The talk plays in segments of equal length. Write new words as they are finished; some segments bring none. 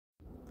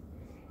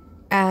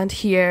And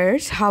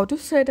here's how to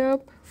set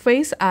up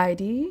Face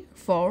ID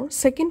for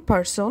second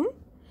person.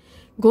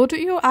 Go to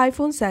your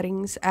iPhone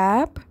settings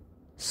app,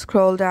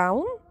 scroll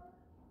down,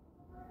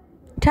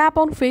 tap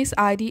on Face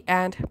ID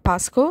and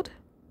passcode.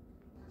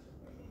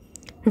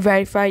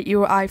 Verify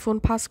your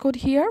iPhone passcode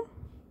here.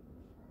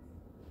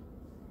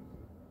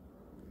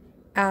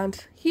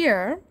 And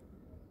here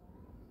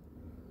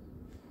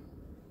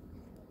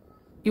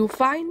you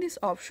find this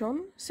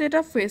option, set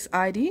up Face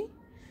ID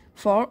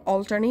for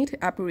alternate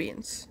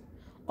appearance.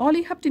 All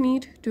you have to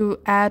need to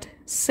add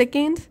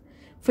second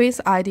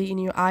Face ID in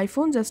your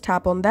iPhone, just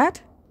tap on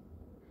that.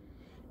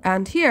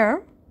 And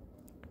here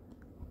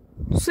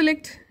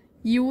select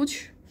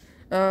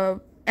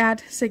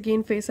add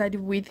second Face ID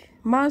with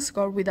mask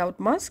or without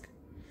mask.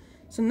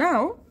 So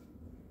now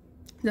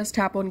just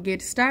tap on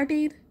get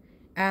started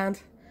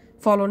and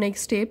follow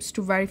next steps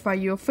to verify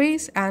your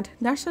face, and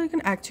that's how you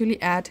can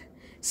actually add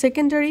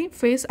secondary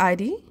Face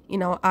ID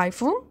in our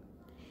iPhone.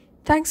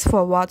 Thanks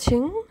for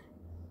watching.